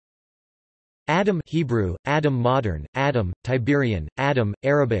Adam Hebrew, Adam modern, Adam, Tiberian, Adam,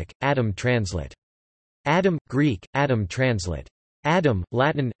 Arabic, Adam translate. Adam, Greek, Adam translate. Adam,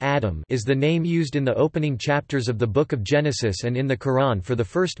 Latin, Adam is the name used in the opening chapters of the Book of Genesis and in the Quran for the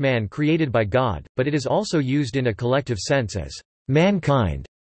first man created by God, but it is also used in a collective sense as mankind,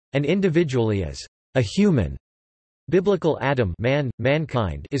 and individually as a human. Biblical Adam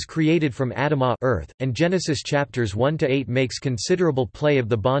mankind is created from Adamah earth, and Genesis chapters 1–8 makes considerable play of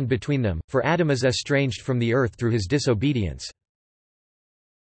the bond between them, for Adam is estranged from the earth through his disobedience.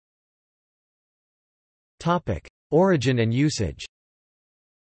 Origin and usage.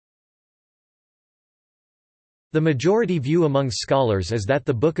 The majority view among scholars is that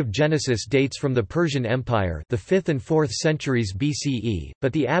the Book of Genesis dates from the Persian Empire, the 5th and 4th centuries BCE,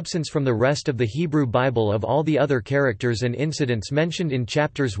 but the absence from the rest of the Hebrew Bible of all the other characters and incidents mentioned in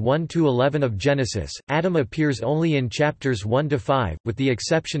chapters 1–11 of Genesis. Adam appears only in chapters 1–5, with the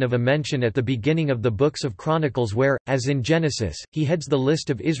exception of a mention at the beginning of the books of Chronicles where, as in Genesis, he heads the list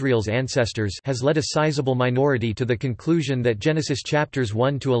of Israel's ancestors, has led a sizable minority to the conclusion that Genesis chapters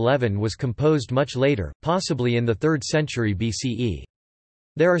 1–11 was composed much later, possibly in the 3rd century BCE.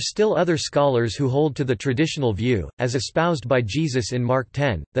 There are still other scholars who hold to the traditional view, as espoused by Jesus in Mark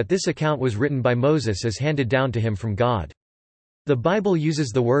 10, that this account was written by Moses as handed down to him from God. The Bible uses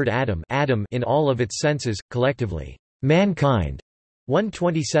the word Adam in all of its senses, collectively, mankind,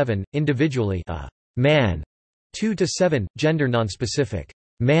 1:27, individually, a man, 2–7, gender nonspecific,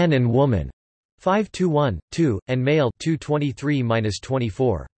 man and woman, 5–1, 2, and male,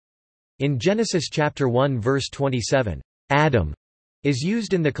 2:23–24. In Genesis chapter 1 verse 27, Adam is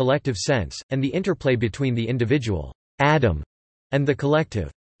used in the collective sense, and the interplay between the individual Adam and the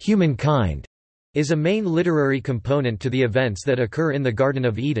collective humankind is a main literary component to the events that occur in the Garden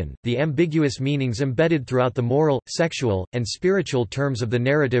of Eden. The ambiguous meanings embedded throughout the moral, sexual, and spiritual terms of the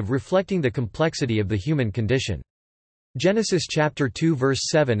narrative reflecting the complexity of the human condition. Genesis chapter 2 verse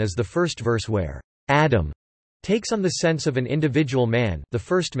 7 is the first verse where Adam takes on the sense of an individual man, the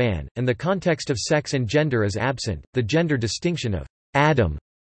first man, and the context of sex and gender is absent. The gender distinction of Adam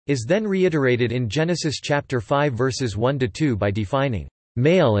is then reiterated in Genesis chapter 5 verses 1–2 by defining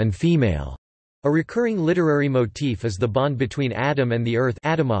male and female. A recurring literary motif is the bond between Adam and the earth.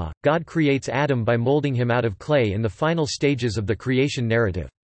 Adamah. God creates Adam by molding him out of clay in the final stages of the creation narrative.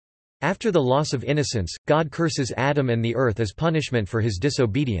 After the loss of innocence, God curses Adam and the earth as punishment for his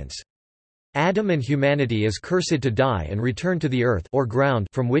disobedience. Adam and humanity is cursed to die and return to the earth or ground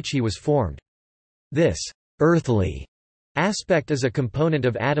from which he was formed. This earthly aspect is a component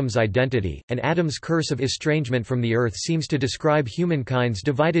of Adam's identity, and Adam's curse of estrangement from the earth seems to describe humankind's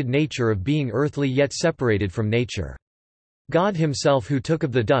divided nature of being earthly yet separated from nature. God himself, who took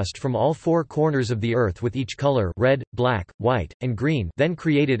of the dust from all four corners of the earth with each color red, black, white, and green, then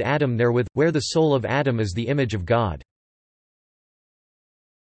created Adam therewith, where the soul of Adam is the image of God.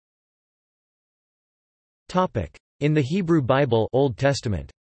 In the Hebrew Bible Old Testament.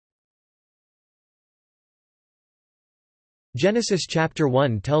 Genesis chapter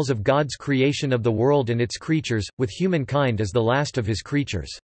 1 tells of God's creation of the world and its creatures, with humankind as the last of his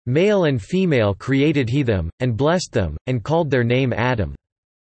creatures. Male and female created he them, and blessed them, and called their name Adam.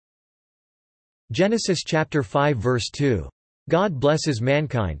 Genesis chapter 5 verse 2. God blesses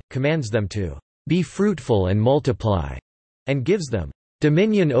mankind, commands them to be fruitful and multiply, and gives them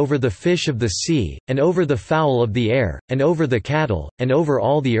dominion over the fish of the sea, and over the fowl of the air, and over the cattle, and over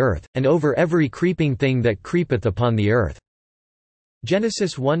all the earth, and over every creeping thing that creepeth upon the earth.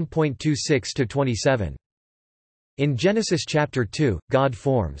 Genesis 1:26–27. In Genesis chapter 2, God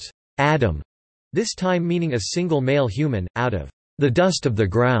forms Adam, this time meaning a single male human, out of the dust of the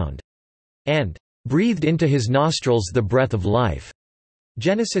ground, and breathed into his nostrils the breath of life.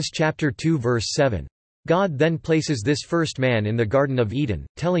 Genesis chapter 2 verse 7. God then places this first man in the Garden of Eden,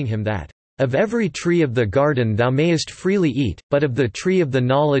 telling him that, "Of every tree of the garden thou mayest freely eat, but of the tree of the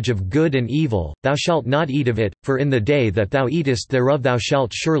knowledge of good and evil, thou shalt not eat of it, for in the day that thou eatest thereof thou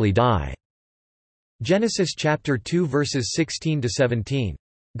shalt surely die." Genesis chapter 2 verses 16–17.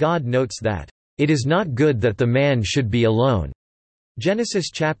 God notes that, "It is not good that the man should be alone." Genesis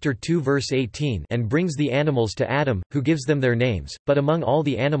chapter 2 verse 18, and brings the animals to Adam, who gives them their names, but among all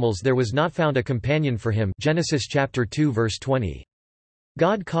the animals there was not found a companion for him. Genesis chapter 2 verse 20.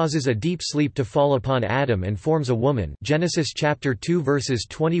 God causes a deep sleep to fall upon Adam and forms a woman. Genesis chapter 2 verses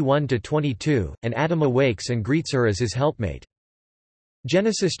 21–22, and Adam awakes and greets her as his helpmate.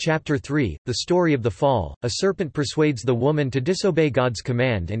 Genesis chapter 3, the story of the fall. A serpent persuades the woman to disobey God's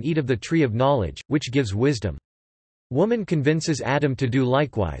command and eat of the tree of knowledge, which gives wisdom. Woman convinces Adam to do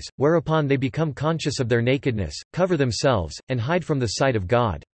likewise, whereupon they become conscious of their nakedness, cover themselves, and hide from the sight of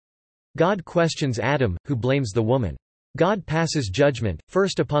God. God questions Adam, who blames the woman. God passes judgment,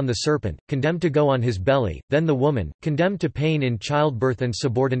 first upon the serpent, condemned to go on his belly, then the woman, condemned to pain in childbirth and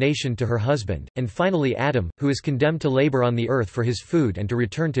subordination to her husband, and finally Adam, who is condemned to labor on the earth for his food and to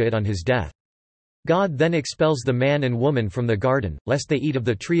return to it on his death. God then expels the man and woman from the garden, lest they eat of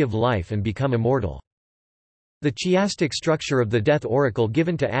the tree of life and become immortal. The chiastic structure of the death oracle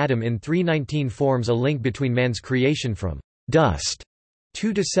given to Adam in 3:19 forms a link between man's creation from dust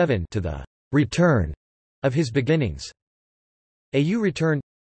 2-7 to the return of his beginnings. You return,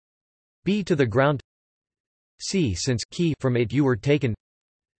 B to the ground, C since key from it you were taken,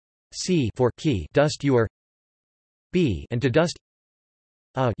 C for key dust you are, B and to dust,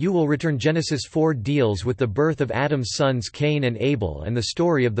 you will return. Genesis 4 deals with the birth of Adam's sons Cain and Abel and the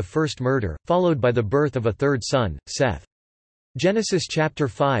story of the first murder, followed by the birth of a third son, Seth. Genesis chapter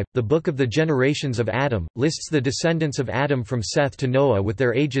 5, the book of the generations of Adam, lists the descendants of Adam from Seth to Noah with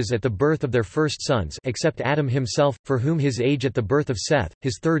their ages at the birth of their first sons except Adam himself, for whom his age at the birth of Seth,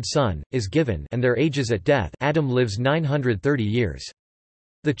 his third son, is given, and their ages at death. Adam lives 930 years.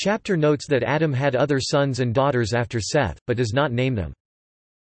 The chapter notes that Adam had other sons and daughters after Seth, but does not name them.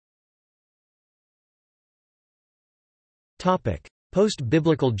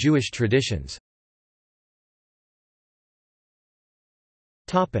 Post-biblical Jewish traditions.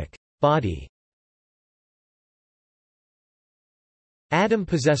 Body. Adam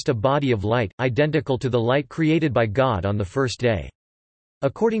possessed a body of light, identical to the light created by God on the first day.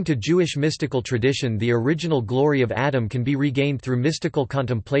 According to Jewish mystical tradition, the original glory of Adam can be regained through mystical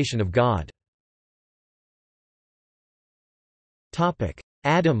contemplation of God.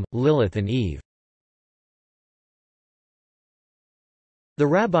 Adam, Lilith and Eve. The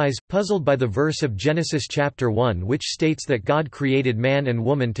rabbis, puzzled by the verse of Genesis chapter 1 which states that God created man and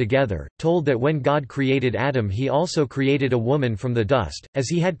woman together, told that when God created Adam he also created a woman from the dust, as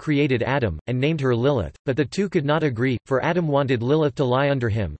he had created Adam, and named her Lilith, but the two could not agree, for Adam wanted Lilith to lie under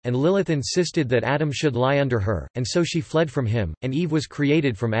him, and Lilith insisted that Adam should lie under her, and so she fled from him, and Eve was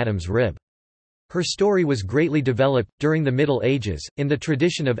created from Adam's rib. Her story was greatly developed, during the Middle Ages, in the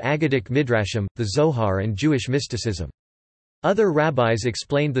tradition of Aggadic Midrashim, the Zohar and Jewish mysticism. Other rabbis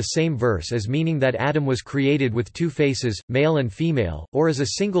explained the same verse as meaning that Adam was created with two faces, male and female, or as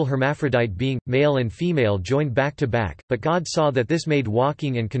a single hermaphrodite being, male and female joined back to back, but God saw that this made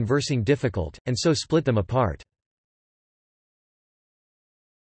walking and conversing difficult, and so split them apart.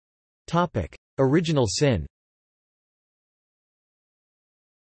 Original sin.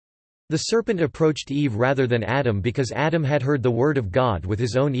 The serpent approached Eve rather than Adam because Adam had heard the word of God with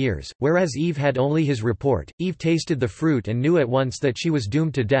his own ears, whereas Eve had only his report. Eve tasted the fruit and knew at once that she was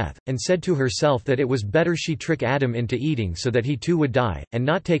doomed to death, and said to herself that it was better she trick Adam into eating so that he too would die, and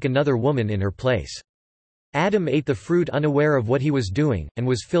not take another woman in her place. Adam ate the fruit unaware of what he was doing, and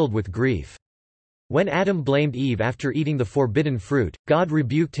was filled with grief. When Adam blamed Eve after eating the forbidden fruit, God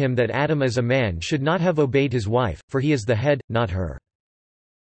rebuked him that Adam as a man should not have obeyed his wife, for he is the head, not her.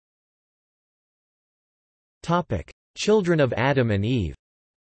 Children of Adam and Eve.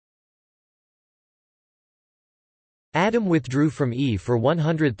 Adam withdrew from Eve for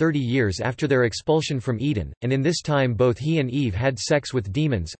 130 years after their expulsion from Eden, and in this time both he and Eve had sex with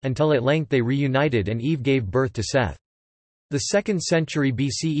demons, until at length they reunited and Eve gave birth to Seth. The 2nd century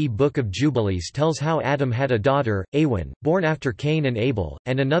BCE Book of Jubilees tells how Adam had a daughter, Awen, born after Cain and Abel,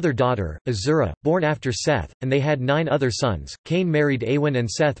 and another daughter, Azurah, born after Seth, and they had 9 other sons. Cain married Awen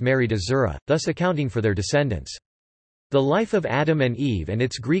and Seth married Azurah, thus accounting for their descendants. The life of Adam and Eve and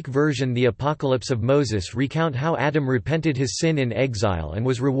its Greek version the Apocalypse of Moses recount how Adam repented his sin in exile and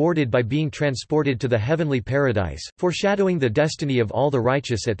was rewarded by being transported to the heavenly paradise, foreshadowing the destiny of all the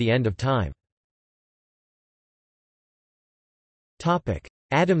righteous at the end of time.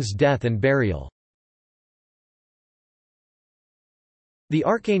 Adam's death and burial. The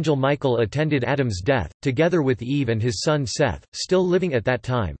archangel Michael attended Adam's death, together with Eve and his son Seth, still living at that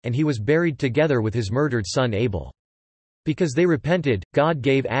time, and he was buried together with his murdered son Abel. Because they repented, God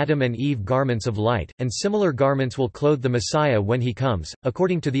gave Adam and Eve garments of light, and similar garments will clothe the Messiah when he comes,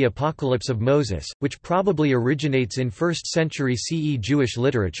 according to the Apocalypse of Moses, which probably originates in 1st century CE Jewish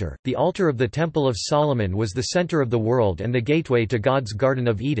literature. The altar of the Temple of Solomon was the center of the world and the gateway to God's Garden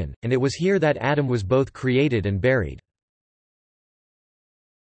of Eden, and it was here that Adam was both created and buried.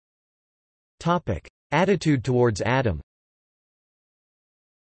 Attitude towards Adam.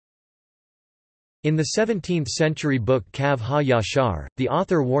 In the 17th-century book Kav Ha-Yashar, the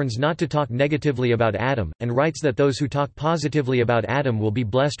author warns not to talk negatively about Adam, and writes that those who talk positively about Adam will be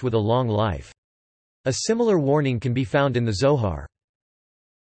blessed with a long life. A similar warning can be found in the Zohar.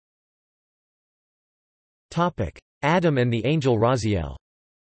 Adam and the angel Raziel.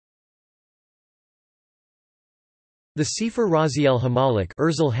 The Sefer Raziel Hamalek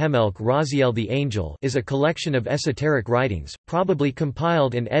Urzel Hemelch Raziel the Angel is a collection of esoteric writings, probably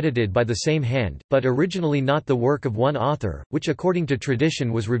compiled and edited by the same hand, but originally not the work of one author, which according to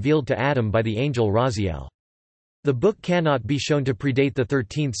tradition was revealed to Adam by the angel Raziel. The book cannot be shown to predate the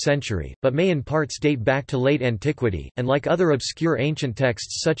 13th century, but may in parts date back to late antiquity, and like other obscure ancient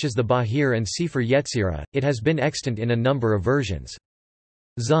texts such as the Bahir and Sefer Yetzirah, it has been extant in a number of versions.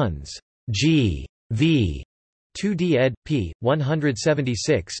 Zunz G.V. 2d ed. p.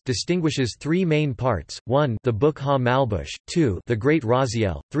 176 distinguishes three main parts: 1 the Book Ha-Malbush, 2 the Great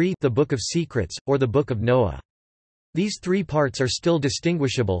Raziel, 3 the Book of Secrets, or the Book of Noah. These three parts are still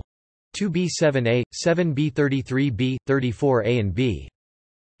distinguishable: 2b7a, 7b33b, 34a and b.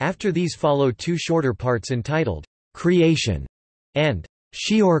 After these follow two shorter parts entitled, Creation and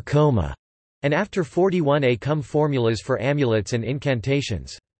Shior Koma, and after 41a come formulas for amulets and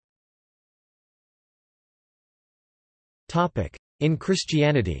incantations. In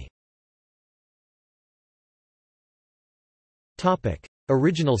Christianity.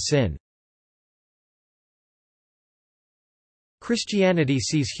 Original sin. Christianity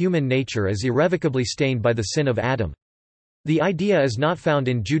sees human nature as irrevocably stained by the sin of Adam. The idea is not found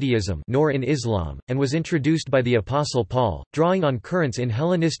in Judaism nor in Islam, and was introduced by the Apostle Paul, drawing on currents in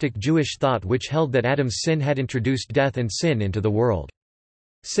Hellenistic Jewish thought which held that Adam's sin had introduced death and sin into the world.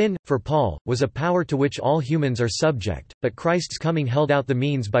 Sin, for Paul, was a power to which all humans are subject, but Christ's coming held out the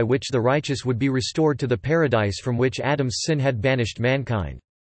means by which the righteous would be restored to the paradise from which Adam's sin had banished mankind.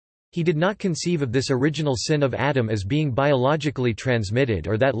 He did not conceive of this original sin of Adam as being biologically transmitted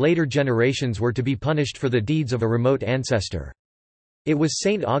or that later generations were to be punished for the deeds of a remote ancestor. It was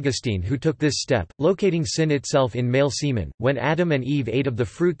St. Augustine who took this step, locating sin itself in male semen. When Adam and Eve ate of the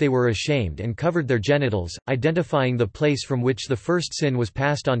fruit they were ashamed and covered their genitals, identifying the place from which the first sin was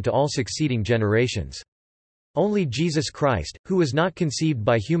passed on to all succeeding generations. Only Jesus Christ, who was not conceived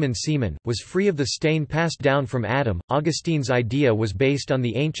by human semen, was free of the stain passed down from Adam. Augustine's idea was based on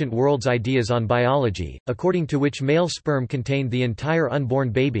the ancient world's ideas on biology, according to which male sperm contained the entire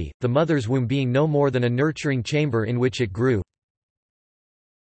unborn baby, the mother's womb being no more than a nurturing chamber in which it grew.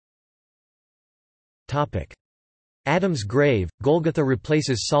 Adam's grave, Golgotha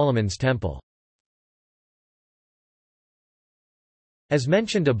replaces Solomon's temple. As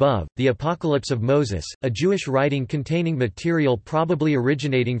mentioned above, the Apocalypse of Moses, a Jewish writing containing material probably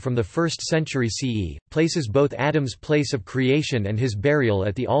originating from the 1st century CE, places both Adam's place of creation and his burial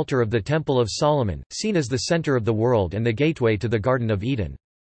at the altar of the Temple of Solomon, seen as the center of the world and the gateway to the Garden of Eden.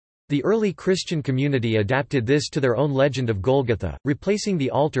 The early Christian community adapted this to their own legend of Golgotha, replacing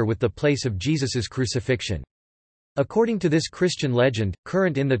the altar with the place of Jesus's crucifixion. According to this Christian legend,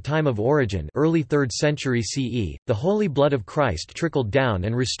 current in the time of Origen, early 3rd century CE, the holy blood of Christ trickled down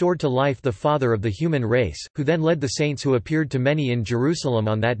and restored to life the father of the human race, who then led the saints who appeared to many in Jerusalem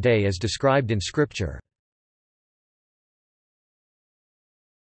on that day as described in Scripture.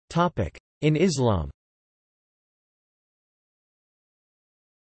 In Islam.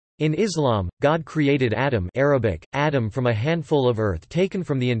 In Islam, God created Adam, Arabic, Adam, from a handful of earth taken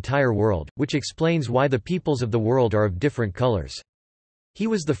from the entire world, which explains why the peoples of the world are of different colors. He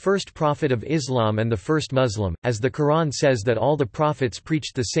was the first prophet of Islam and the first Muslim, as the Quran says that all the prophets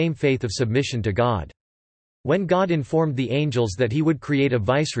preached the same faith of submission to God. When God informed the angels that he would create a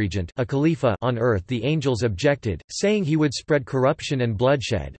viceregent, a Khalifa, on earth, the angels objected, saying he would spread corruption and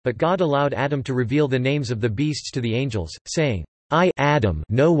bloodshed, but God allowed Adam to reveal the names of the beasts to the angels, saying, I, Adam,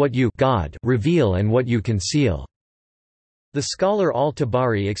 know what you, God, reveal and what you conceal. The scholar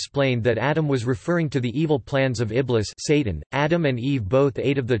Al-Tabari explained that Adam was referring to the evil plans of Iblis, Satan. Adam and Eve both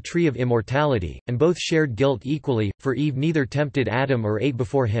ate of the tree of immortality, and both shared guilt equally, for Eve neither tempted Adam or ate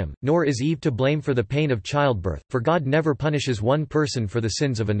before him, nor is Eve to blame for the pain of childbirth, for God never punishes one person for the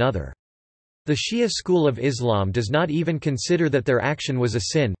sins of another. The Shia school of Islam does not even consider that their action was a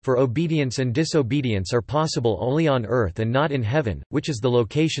sin, for obedience and disobedience are possible only on earth and not in heaven, which is the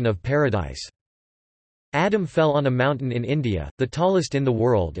location of paradise. Adam fell on a mountain in India, the tallest in the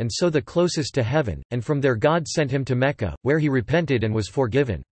world and so the closest to heaven, and from there God sent him to Mecca, where he repented and was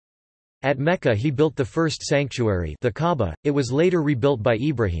forgiven. At Mecca he built the first sanctuary, the Kaaba. It was later rebuilt by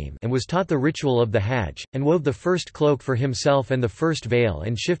Ibrahim and was taught the ritual of the Hajj, and wove the first cloak for himself and the first veil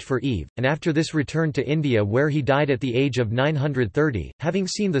and shift for Eve, and after this returned to India where he died at the age of 930, having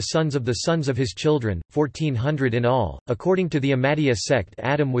seen the sons of his children, 1400 in all. According to the Ahmadiyya sect,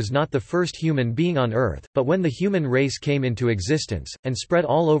 Adam was not the first human being on earth, but when the human race came into existence, and spread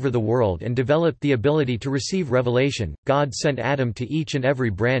all over the world and developed the ability to receive revelation, God sent Adam to each and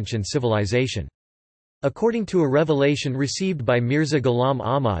every branch and civilization. According to a revelation received by Mirza Ghulam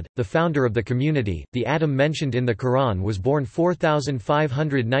Ahmad, the founder of the community, the Adam mentioned in the Quran was born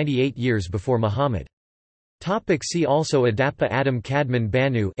 4598 years before Muhammad. See also Adapa Adam Kadmon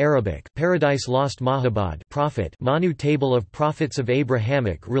Banu Arabic, Paradise Lost Mahabad Prophet Manu Table of Prophets of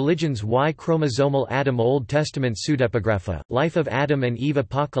Abrahamic Religions Y Chromosomal Adam Old Testament Pseudepigrapha, Life of Adam and Eve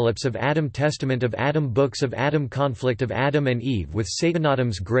Apocalypse of Adam Testament of Adam Books of Adam Conflict of Adam and Eve with Satan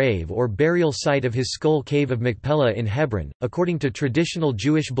Adam's grave or burial site of his skull Cave of Machpelah in Hebron, according to traditional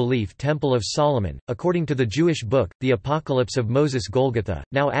Jewish belief Temple of Solomon, according to the Jewish book, The Apocalypse of Moses Golgotha,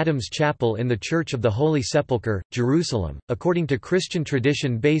 now Adam's Chapel in the Church of the Holy Sepulchre, Jerusalem, according to Christian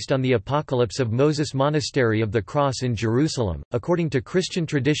tradition based on the Apocalypse of Moses Monastery of the Cross in Jerusalem, according to Christian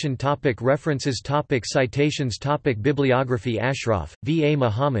tradition. References Citations Bibliography Ashraf, V. A.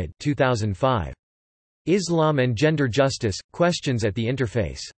 Muhammad 2005. Islam and Gender Justice, Questions at the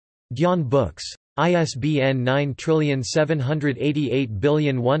Interface. Gyan Books. ISBN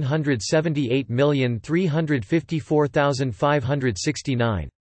 9788178354569.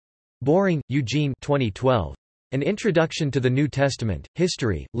 Boring, Eugene 2012. An Introduction to the New Testament,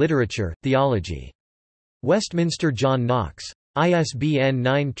 History, Literature, Theology. Westminster John Knox. ISBN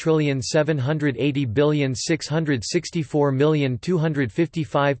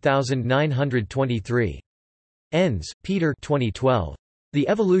 9780664255923. Enns, Peter 2012. The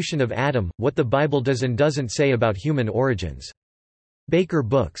Evolution of Adam, What the Bible Does and Doesn't Say About Human Origins. Baker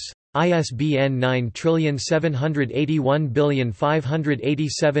Books. ISBN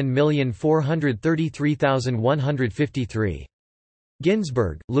 9781587433153.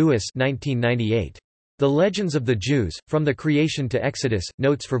 Ginsberg, Louis 1998. The Legends of the Jews, From the Creation to Exodus,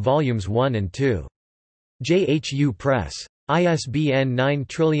 Notes for Volumes 1 and 2. JHU Press. ISBN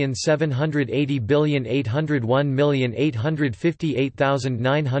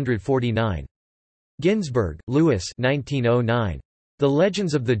 9780801858949. Ginsberg, Louis 1909. The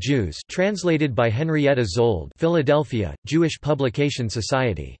Legends of the Jews, translated by Henrietta Zold, Philadelphia, Jewish Publication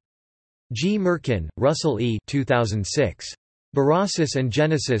Society. G. Merkin, Russell E. 2006. Berossus and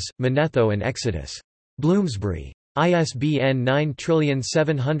Genesis, Manetho and Exodus. Bloomsbury. ISBN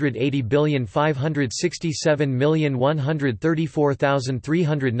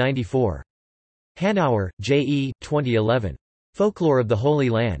 9780567134394. Hanauer, J. E. 2011. Folklore of the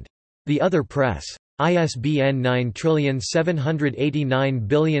Holy Land. The Other Press. ISBN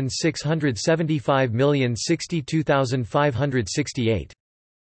 9789675062568.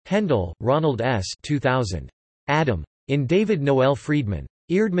 Hendel, Ronald S. 2000. Adam. In David Noel Friedman.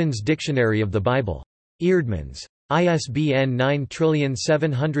 Eerdmans Dictionary of the Bible. Eerdmans. ISBN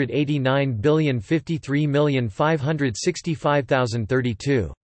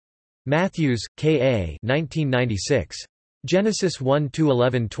 9780553565032. Matthews, K. A. 1996. Genesis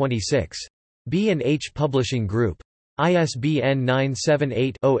 1–11–26. B&H Publishing Group. ISBN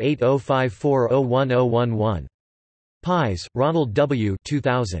 978-0805401011. Pies, Ronald W.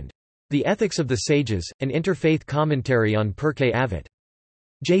 2000. The Ethics of the Sages, An Interfaith Commentary on Pirkei Avot.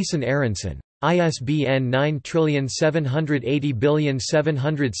 Jason Aronson. ISBN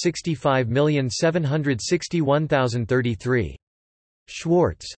 9780765761033.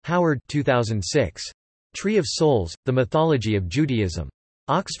 Schwartz, Howard 2006. Tree of Souls, The Mythology of Judaism.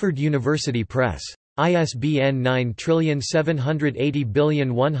 Oxford University Press. ISBN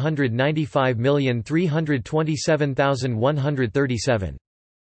 9780195327137.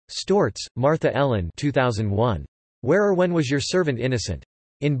 Stortz, Martha Ellen 2001. Where or When Was Your Servant Innocent?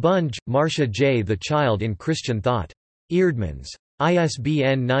 In Bunge, Marcia J. The Child in Christian Thought. Eerdmans.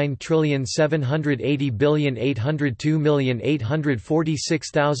 ISBN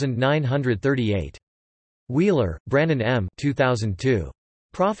 9780802846938. Wheeler, Brannon M. 2002.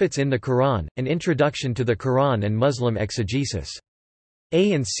 Prophets in the Quran, An Introduction to the Quran and Muslim Exegesis.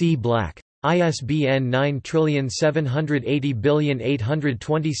 A and C Black. ISBN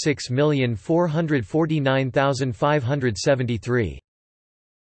 9780826449573.